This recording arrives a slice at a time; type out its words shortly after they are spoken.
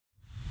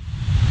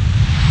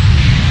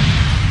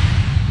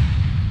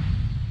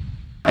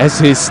as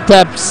he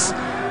steps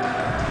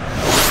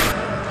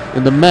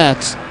in the mat.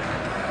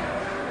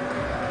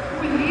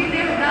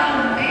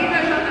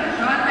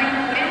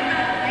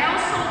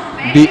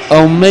 The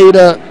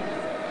Almeida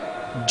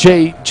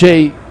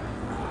JJ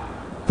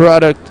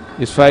product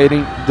is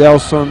fighting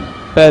Delson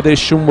Pede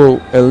Chumbo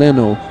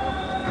Heleno.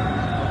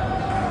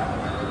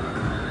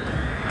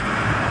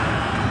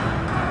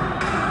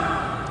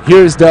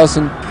 Here is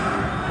Delson.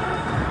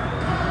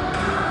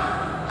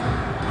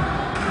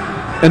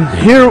 And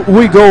here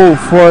we go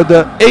for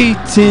the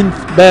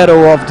 18th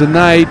battle of the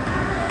night.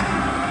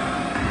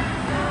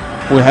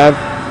 We have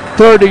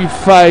 30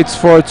 fights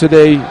for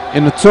today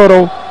in the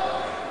total,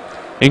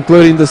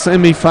 including the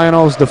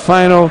semi-finals, the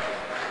final,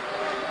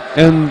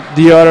 and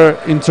the other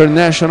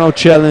international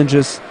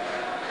challenges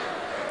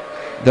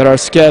that are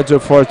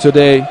scheduled for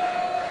today.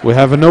 We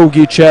have an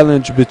Ogi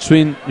challenge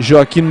between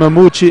Joaquim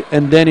Mamute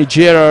and Danny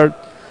Gerard,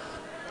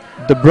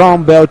 the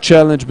brown belt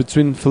challenge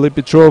between Felipe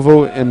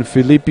Trovo and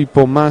Felipe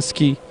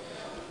Pomaski,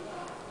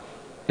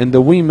 and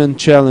the women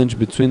challenge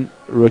between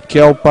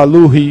Raquel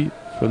Paluhi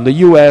from the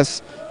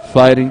US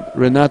fighting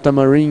Renata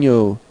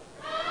Marinho.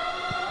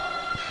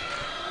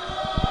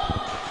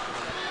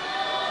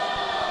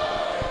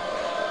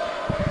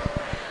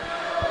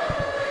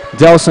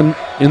 Delson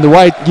in the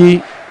white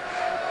gi,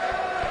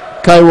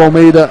 Caio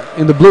Almeida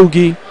in the blue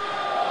gi.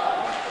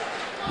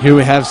 Here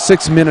we have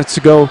 6 minutes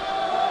to go.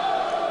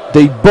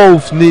 They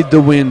both need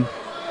the win.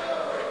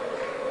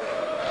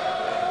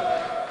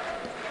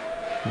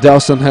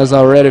 Delson has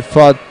already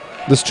fought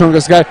the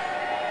strongest guy.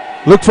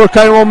 Look for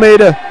Caio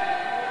Almeida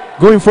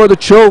going for the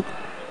choke,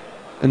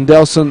 and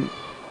Delson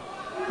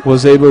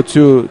was able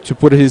to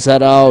put his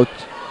head out.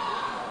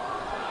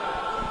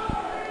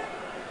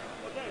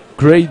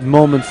 Great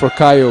moment for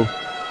Caio,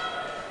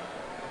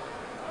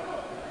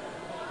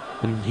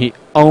 and he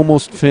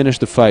almost finished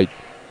the fight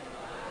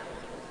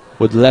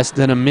with less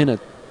than a minute.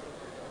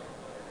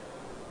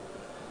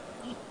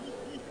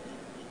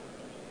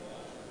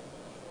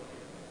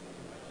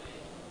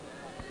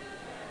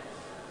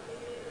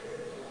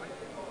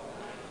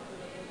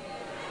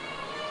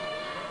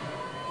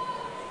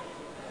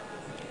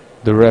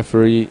 The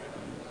referee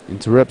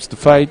interrupts the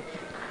fight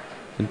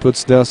and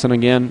puts Delson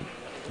again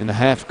in the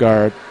half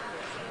guard.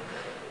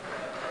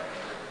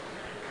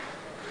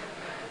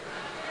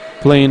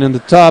 Playing in the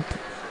top,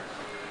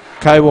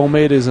 Caio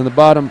Almeida is in the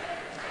bottom.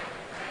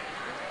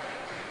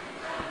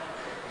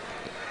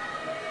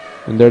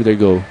 And there they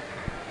go.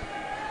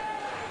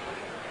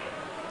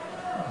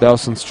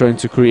 Delson's trying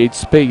to create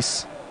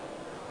space.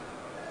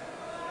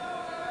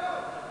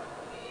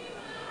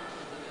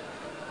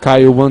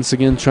 Caio once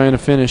again trying to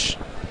finish.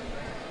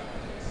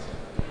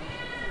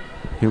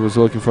 He was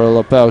looking for a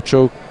lapel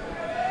choke.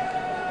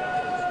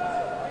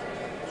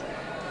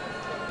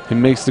 He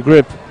makes the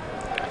grip.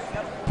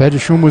 Pede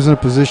Chumbo was in a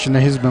position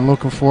that he's been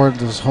looking for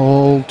this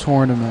whole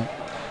tournament.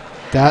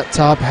 That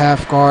top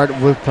half guard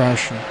with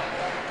pressure.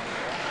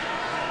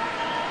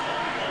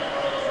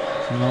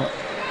 You know,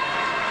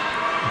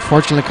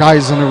 unfortunately, Kai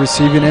is on the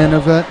receiving end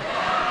of it.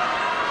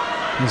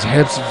 His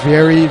hips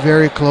very,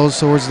 very close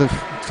towards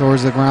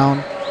the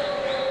ground.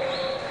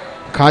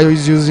 Caio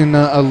is using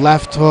a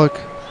left hook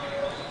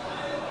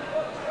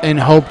and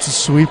hope to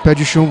sweep Pede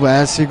Chumbo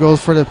as he goes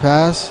for the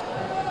pass.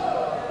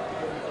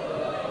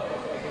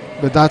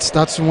 But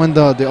that's when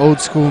the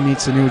old school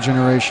meets the new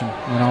generation,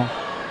 you know.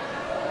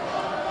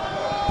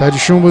 Pede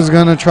Chumbo is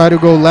going to try to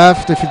go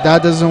left. If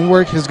that doesn't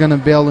work, he's going to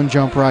bail and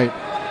jump right.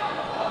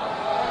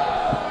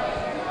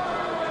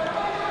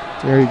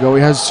 There you go.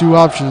 He has two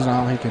options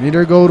now. He can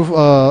either go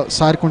to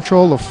side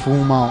control or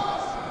full mount.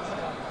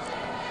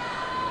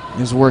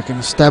 He's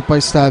working step by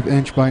step,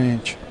 inch by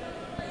inch.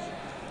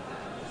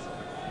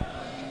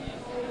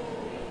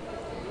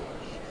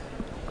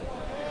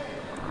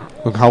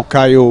 Look how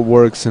Caio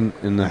works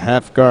in the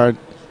half guard.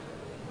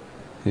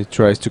 He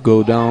tries to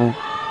go down,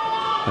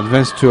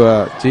 advance to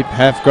a deep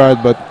half guard,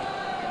 but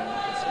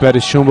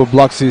Pede Chumbo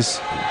blocks his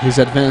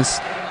advance.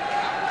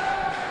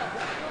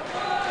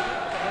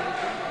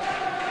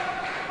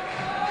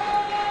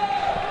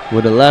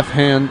 With the left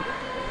hand,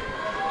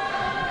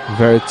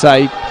 very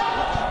tight.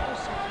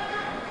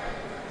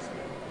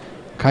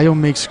 Caio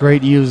makes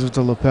great use of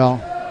the lapel.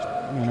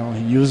 You know,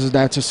 he uses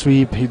that to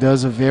sweep. He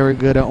does a very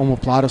good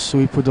omoplata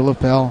sweep with the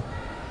lapel.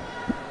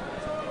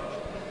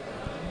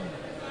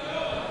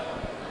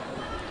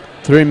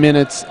 3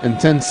 minutes and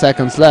 10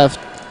 seconds left.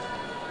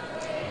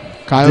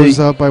 Caio's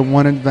up by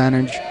one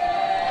advantage.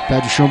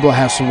 Pede Chumbo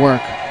has to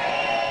work.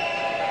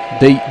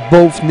 They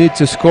both need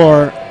to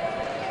score.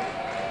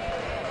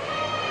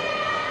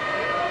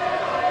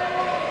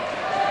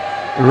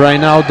 Right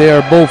now they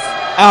are both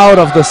out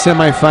of the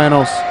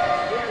semifinals,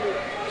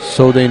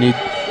 so they need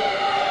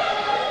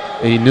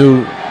a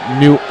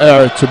new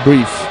air to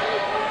breathe.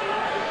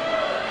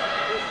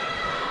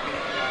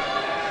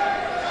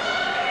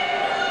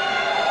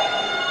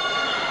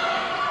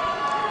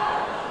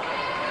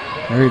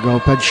 There you go.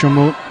 Pede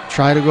Chumbo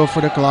try to go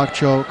for the clock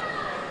choke.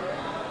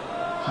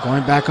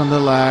 Going back on the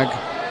leg.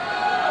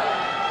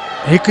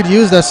 He could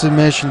use that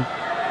submission.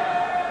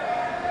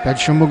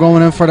 Chumbo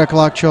going in for the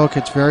clock choke.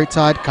 It's very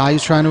tight.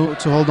 Caio's trying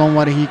to hold on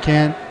what he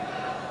can.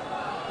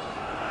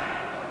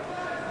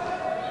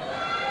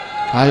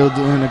 Caio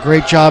doing a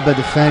great job at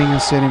defending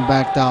and sitting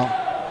backed out.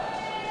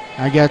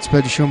 I get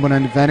Podio Chumbo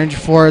an advantage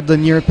for the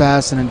near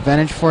pass, an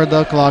advantage for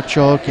the clock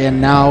choke,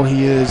 and now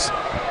he is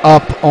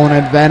up on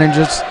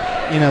advantages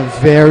in a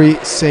very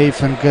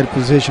safe and good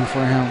position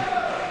for him.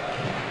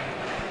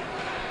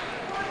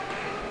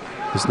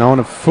 He's now on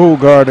a full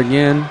guard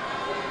again.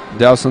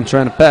 Delson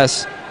trying to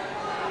pass.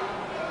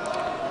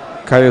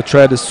 Caio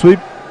tried to sweep.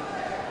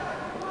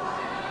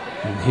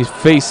 And his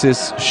face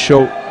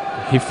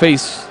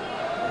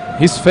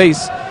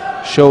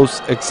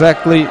shows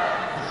exactly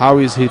how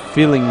is he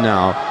feeling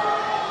now.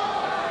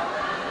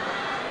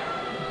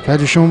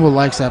 Podio Chumbo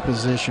likes that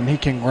position. He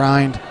can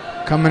grind.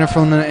 Coming in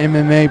from the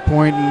MMA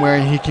point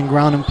where he can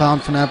ground and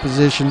pound from that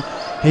position,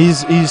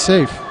 he's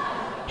safe.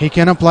 He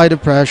can apply the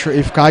pressure.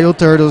 If Caio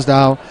turtles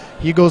down,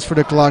 he goes for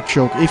the clock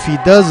choke. If he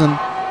doesn't,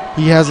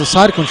 he has a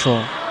side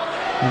control.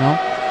 You know,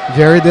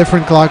 very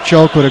different clock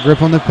choke with a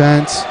grip on the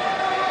pants,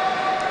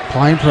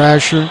 applying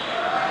pressure.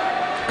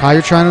 Caio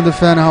trying to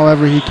defend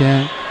however he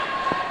can.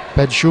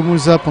 Podio Chumbo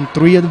is up on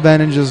 3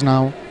 advantages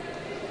now.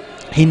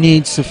 He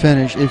needs to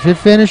finish. If he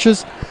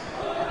finishes,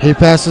 he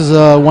passes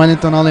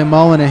Wellington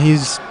Alemão and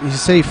he's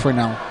safe for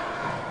now.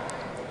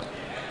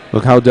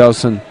 Look how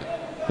Delson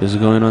is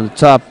going on the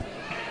top,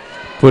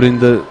 putting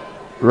the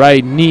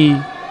right knee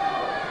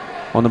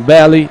on the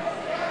belly.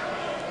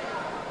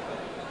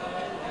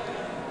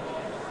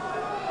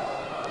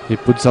 He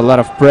puts a lot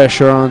of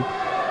pressure on.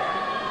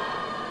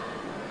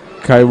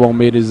 Caio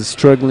Almeida is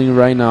struggling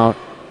right now.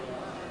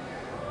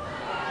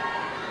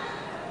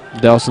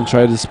 Delson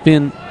tried to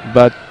spin,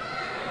 but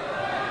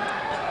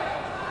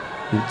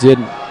he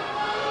didn't.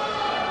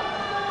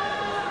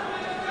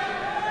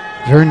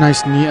 Very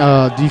nice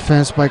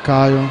defense by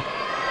Caio.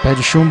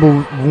 Podio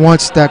Chumbo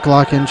wants that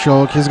clock and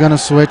choke. He's going to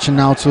switch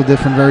now to a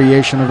different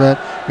variation of it.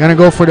 Going to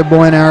go for the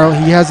bow and arrow.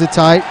 He has it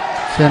tight.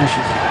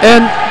 Finishes.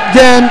 And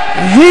then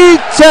he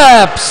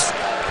taps.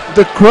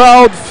 The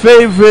crowd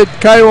favorite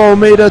Caio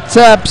Almeida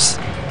taps.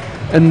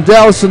 And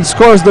Delson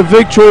scores the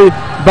victory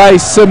by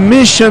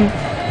submission,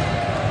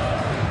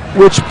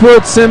 which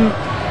puts him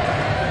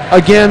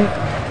again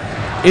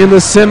in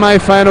the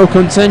semi-final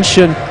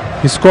contention.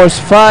 He scores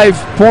 5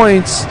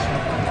 points.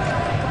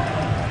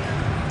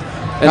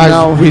 And guys,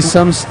 now he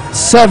sums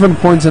 7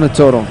 points in a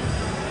total.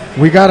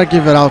 We got to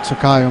give it out to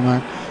Caio,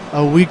 man.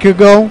 A week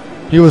ago,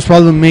 he was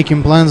probably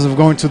making plans of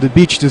going to the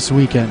beach this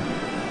weekend.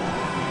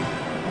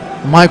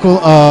 Michael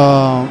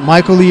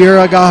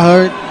Liera got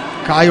hurt.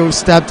 Caio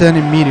stepped in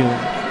immediately.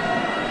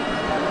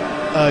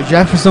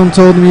 Jefferson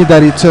told me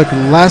that it took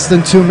less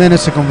than 2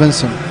 minutes to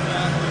convince him.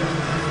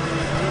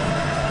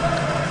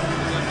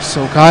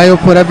 So Caio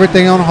put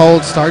everything on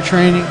hold, start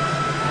training,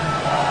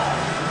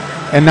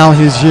 and now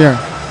he's here.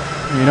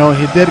 You know,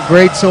 he did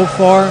great so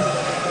far.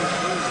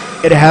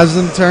 It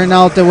hasn't turned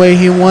out the way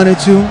he wanted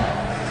to.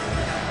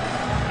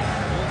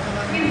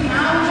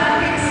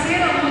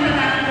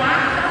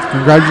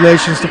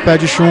 Congratulations to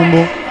Podio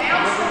Chumbo.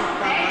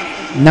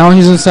 Now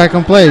he's in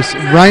second place.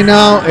 Right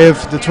now,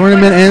 if the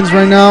tournament ends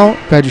right now,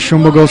 Podio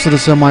Chumbo goes to the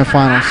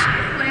semifinals.